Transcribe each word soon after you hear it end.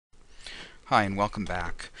Hi and welcome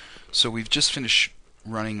back. So we've just finished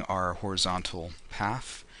running our horizontal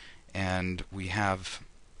path and we have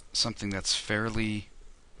something that's fairly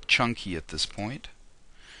chunky at this point,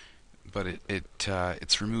 but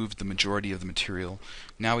it's removed the majority of the material.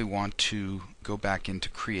 Now we want to go back into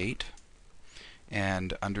Create,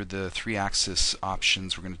 and under the 3-axis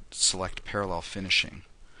options we're going to select Parallel Finishing.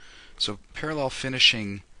 So Parallel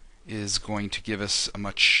Finishing is going to give us a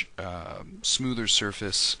much smoother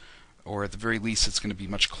surface, or at the very least it's going to be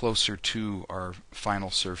much closer to our final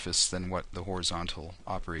surface than what the horizontal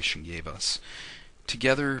operation gave us.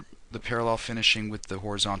 Together, the parallel finishing with the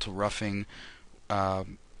horizontal roughing,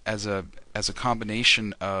 as a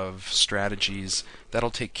combination of strategies, that'll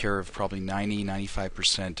take care of probably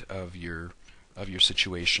 90-95% of your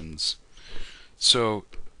situations. So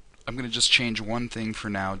I'm going to just change one thing for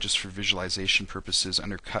now, just for visualization purposes.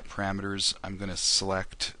 Under Cut Parameters, I'm going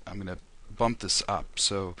to bump this up.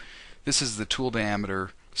 So this is the tool diameter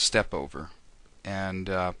step over, and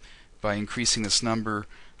by increasing this number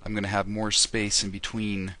I'm going to have more space in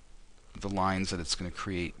between the lines that it's going to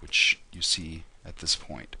create, which you see at this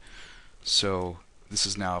point. So this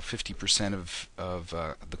is now 50% of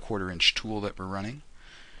the 1/4-inch tool that we're running.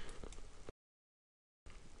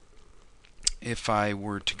 If I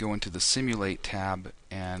were to go into the Simulate tab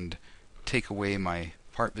and take away my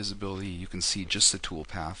part visibility, you can see just the tool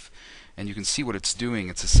path, and you can see what it's doing.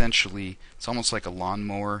 It's almost like a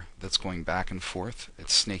lawnmower that's going back and forth.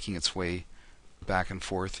 It's snaking its way back and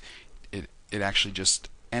forth. It actually just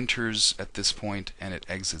enters at this point and it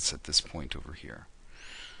exits at this point over here.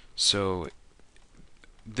 So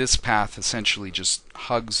this path essentially just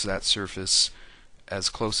hugs that surface as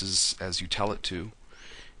close as you tell it to,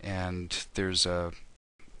 and there's a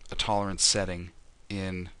tolerance setting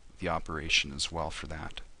in the operation as well for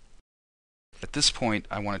that. At this point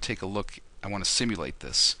I want to take a look, I want to simulate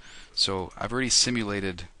this. So I've already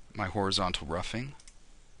simulated my horizontal roughing,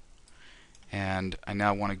 and I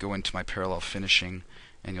now want to go into my parallel finishing,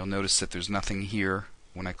 and you'll notice that there's nothing here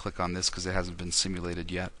when I click on this because it hasn't been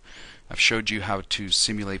simulated yet. I've showed you how to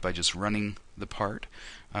simulate by just running the part.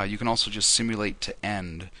 You can also just simulate to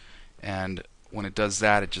end, and when it does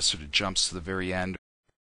that it just sort of jumps to the very end.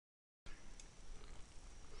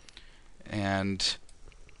 And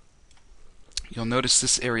you'll notice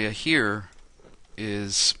this area here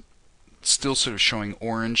is still sort of showing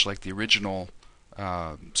orange like the original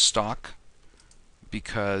stock,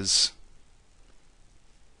 because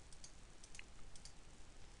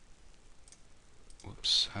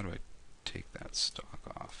whoops, how do I take that stock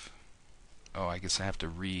off? Oh, I guess I have to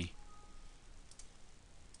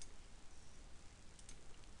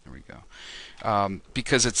there we go.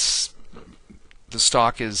 Because the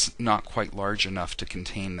stock is not quite large enough to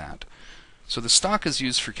contain that. So the stock is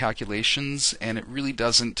used for calculations, and it really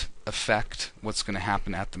doesn't affect what's going to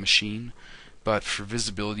happen at the machine, but for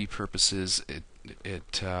visibility purposes it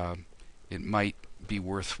might be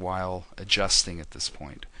worthwhile adjusting at this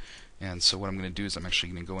point. And so what I'm going to do is I'm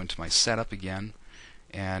actually going to go into my setup again,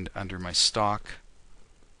 and under my stock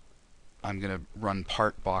I'm going to run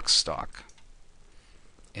part box stock.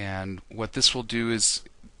 And what this will do is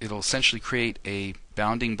it'll essentially create a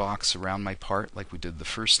bounding box around my part like we did the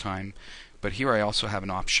first time, but here I also have an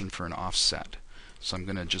option for an offset. So I'm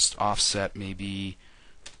going to just offset maybe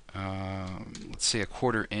let's say a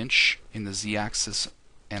 1/4 inch in the z-axis,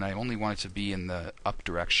 and I only want it to be in the up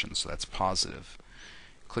direction, so that's positive.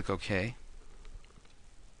 Click OK,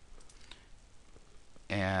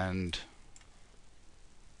 and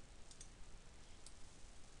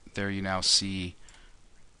there you now see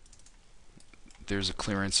there's a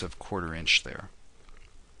clearance of 1/4 inch there.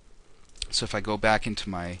 So if I go back into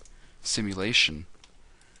my simulation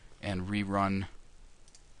and rerun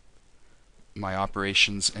my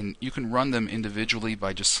operations, and you can run them individually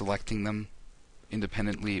by just selecting them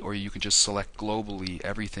independently, or you can just select globally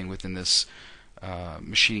everything within this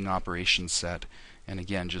machining operation set, and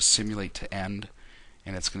again just simulate to end,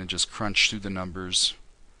 and it's going to just crunch through the numbers,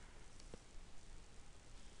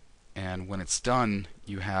 and when it's done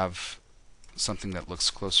you have something that looks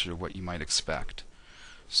closer to what you might expect.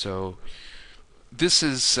 So this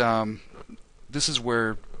is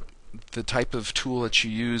where the type of tool that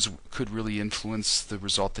you use could really influence the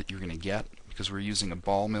result that you're going to get, because we're using a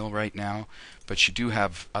ball mill right now, but you do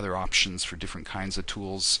have other options for different kinds of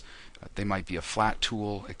tools. They might be a flat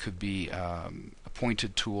tool, it could be a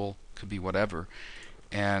pointed tool, it could be whatever,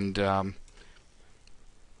 and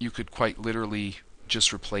you could quite literally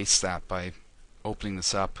just replace that by opening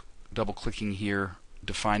this up, double clicking here,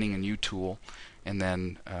 defining a new tool, and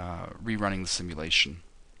then rerunning the simulation.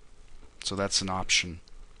 So that's an option.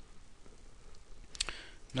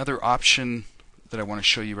 Another option that I want to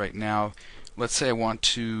show you right now, let's say I want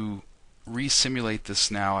to re-simulate this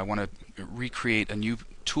now. I want to recreate a new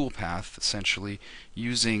toolpath essentially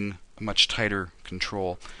using a much tighter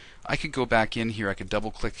control. I could go back in here, I could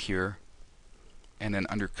double click here, and then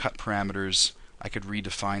under cut parameters I could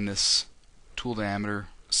redefine this tool diameter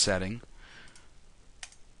setting.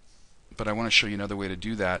 But I want to show you another way to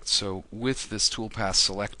do that. So with this toolpath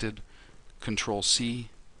selected, Control C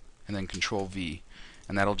and then Control V,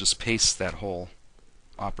 and that'll just paste that whole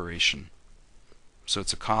operation. So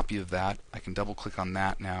it's a copy of that. I can double click on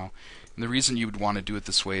that now. And the reason you would want to do it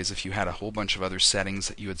this way is if you had a whole bunch of other settings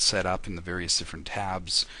that you had set up in the various different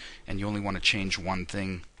tabs and you only want to change one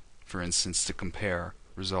thing, for instance, to compare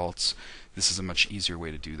results, this is a much easier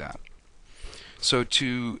way to do that. So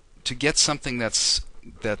to get something that's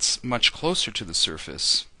much closer to the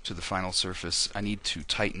surface, to the final surface, I need to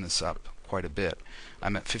tighten this up quite a bit.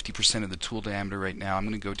 I'm at 50% of the tool diameter right now. I'm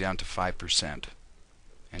going to go down to 5%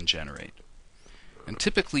 and generate. And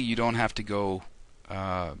typically you don't have to go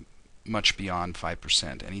much beyond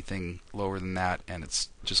 5%. Anything lower than that and it's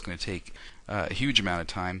just going to take a huge amount of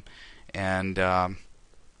time, and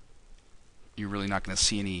you're really not going to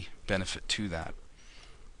see any benefit to that.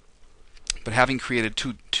 But having created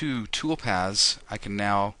two tool paths, I can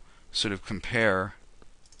now sort of compare.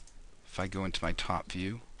 If I go into my top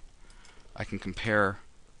view, I can compare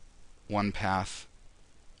one path.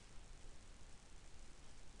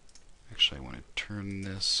 Actually, I want to turn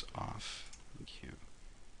this off. Thank you.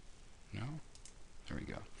 No? There we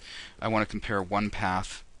go. I want to compare one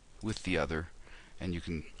path with the other, and you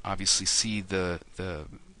can obviously see the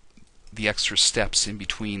extra steps in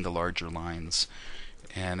between the larger lines.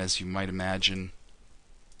 And as you might imagine,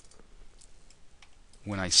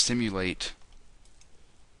 when I simulate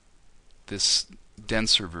this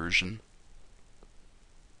denser version,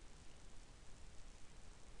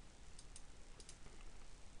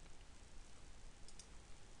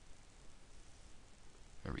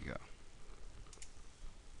 there we go,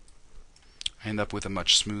 I end up with a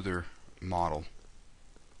much smoother model.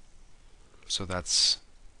 So that's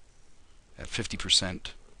at 50%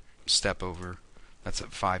 step over. That's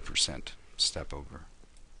at 5% step over.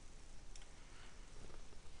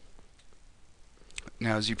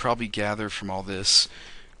 Now, as you probably gather from all this,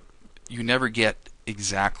 you never get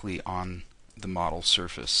exactly on the model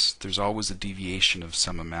surface. There's always a deviation of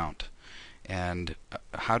some amount. And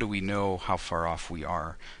how do we know how far off we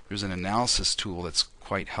are? There's an analysis tool that's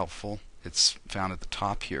quite helpful. It's found at the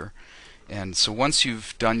top here. And so once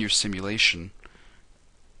you've done your simulation,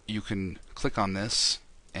 you can click on this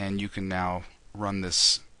and you can now run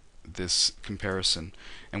this comparison.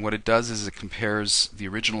 And what it does is it compares the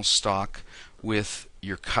original stock with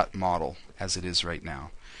your cut model as it is right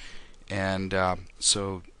now. And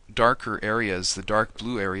so darker areas, the dark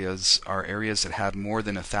blue areas, are areas that have more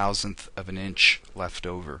than 1/1000th of an inch left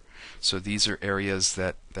over. So these are areas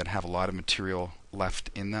that have a lot of material left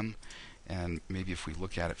in them. And maybe if we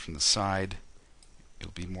look at it from the side,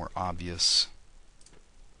 it'll be more obvious.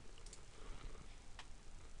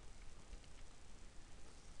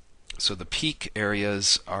 So the peak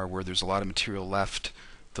areas are where there's a lot of material left.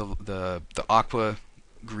 The aqua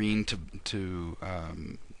green to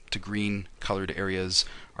green colored areas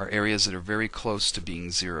are areas that are very close to being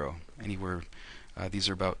zero. Anywhere, these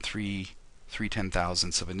are about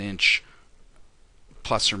 3/10,000ths of an inch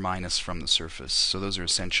plus or minus from the surface. So those are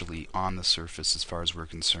essentially on the surface as far as we're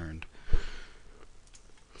concerned.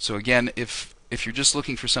 So again, if you're just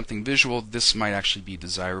looking for something visual, this might actually be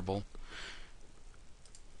desirable.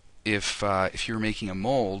 If you're making a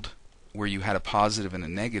mold where you had a positive and a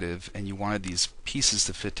negative and you wanted these pieces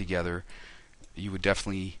to fit together, you would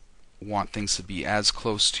definitely want things to be as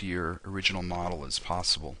close to your original model as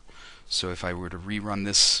possible. So if I were to rerun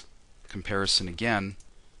this comparison again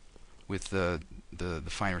with the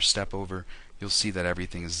finer step over, you'll see that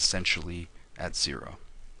everything is essentially at zero.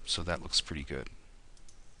 So that looks pretty good.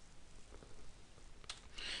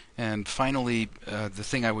 And finally, the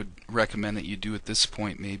thing I would recommend that you do at this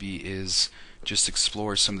point maybe is just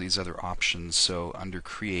explore some of these other options. So under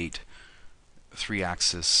Create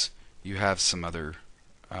 3-axis, you have some other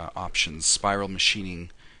options. Spiral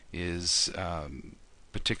machining is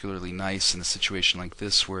particularly nice in a situation like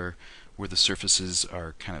this where the surfaces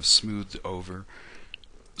are kind of smoothed over.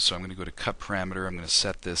 So I'm going to go to Cut Parameter. I'm going to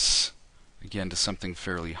set this again to something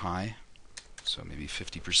fairly high, so maybe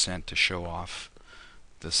 50% to show off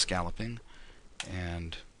the scalloping,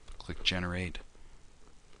 and click Generate.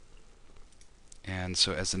 And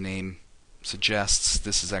so as the name suggests,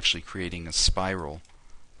 this is actually creating a spiral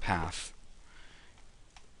path.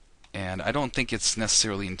 And I don't think it's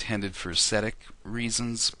necessarily intended for aesthetic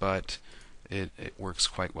reasons, but it works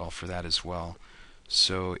quite well for that as well.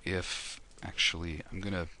 So if actually I'm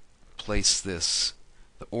going to place this,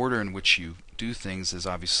 the order in which you do things is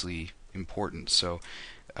obviously important. So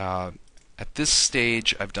at this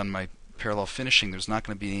stage I've done my parallel finishing. There's not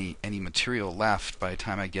going to be any material left by the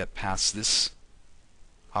time I get past this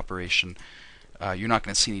operation. You're not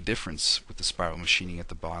going to see any difference with the spiral machining at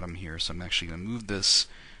the bottom here. So I'm actually going to move this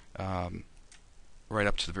right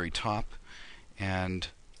up to the very top. And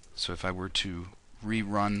so if I were to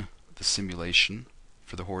rerun the simulation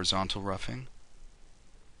for the horizontal roughing,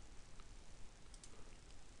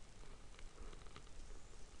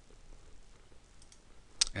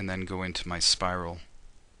 and then go into my spiral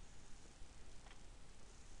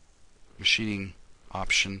machining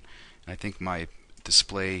option, and I think my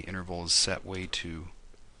display interval is set way too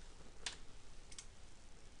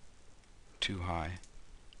high.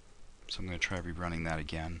 So I'm going to try rerunning that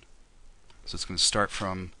again. So it's going to start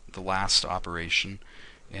from the last operation,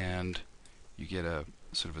 and you get a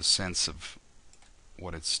sort of a sense of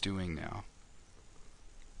what it's doing now.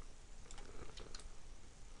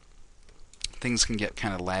 Things can get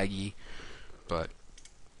kind of laggy, but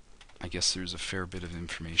I guess there's a fair bit of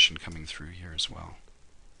information coming through here as well.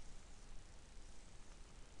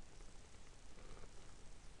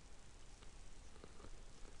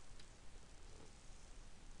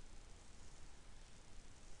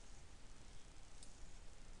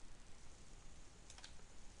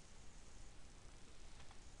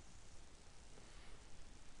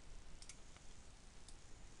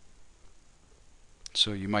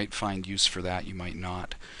 So you might find use for that, you might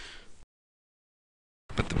not.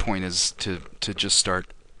 But the point is to just start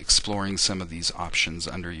exploring some of these options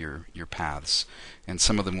under your paths. And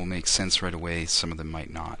some of them will make sense right away, some of them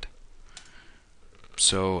might not.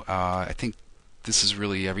 So I think this is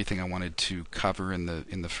really everything I wanted to cover in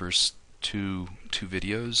the first two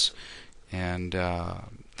videos. And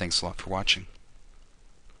thanks a lot for watching.